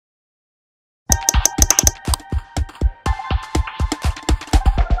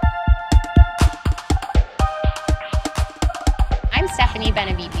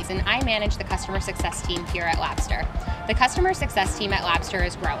Stephanie Benavides, and I manage the customer success team here at Labster. The customer success team at Labster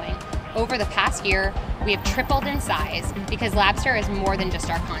is growing. Over the past year, we have tripled in size because Labster is more than just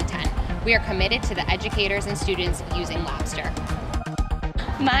our content. We are committed to the educators and students using Labster.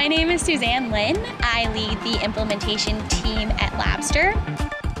 My name is Suzanne Lynn. I lead the implementation team at Labster.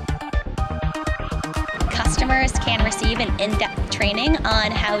 Customers can receive an in-depth training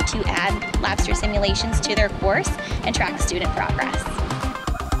on how to add Labster simulations to their course and track student progress.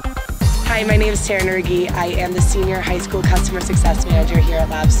 Hi, my name is Sarah Nergi. I am the Senior High School Customer Success Manager here at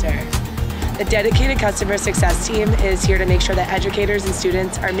Labster. The dedicated customer success team is here to make sure that educators and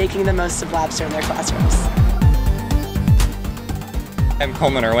students are making the most of Labster in their classrooms. I'm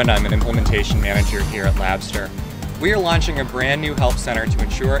Coleman Irwin. I'm an implementation manager here at Labster. We are launching a brand new help center to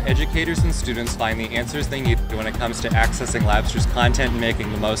ensure educators and students find the answers they need when it comes to accessing Labster's content and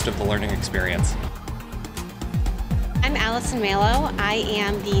making the most of the learning experience. I'm Allison Malo. I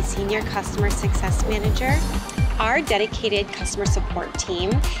am the Senior Customer Success Manager. Our dedicated customer support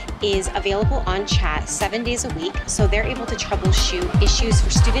team is available on chat 7 days a week, so they're able to troubleshoot issues for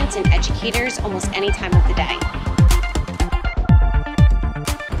students and educators almost any time of the day.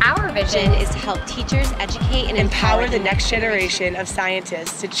 Our vision is to help teachers educate and empower the next generation of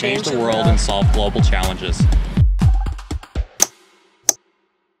scientists to change the world and solve global challenges.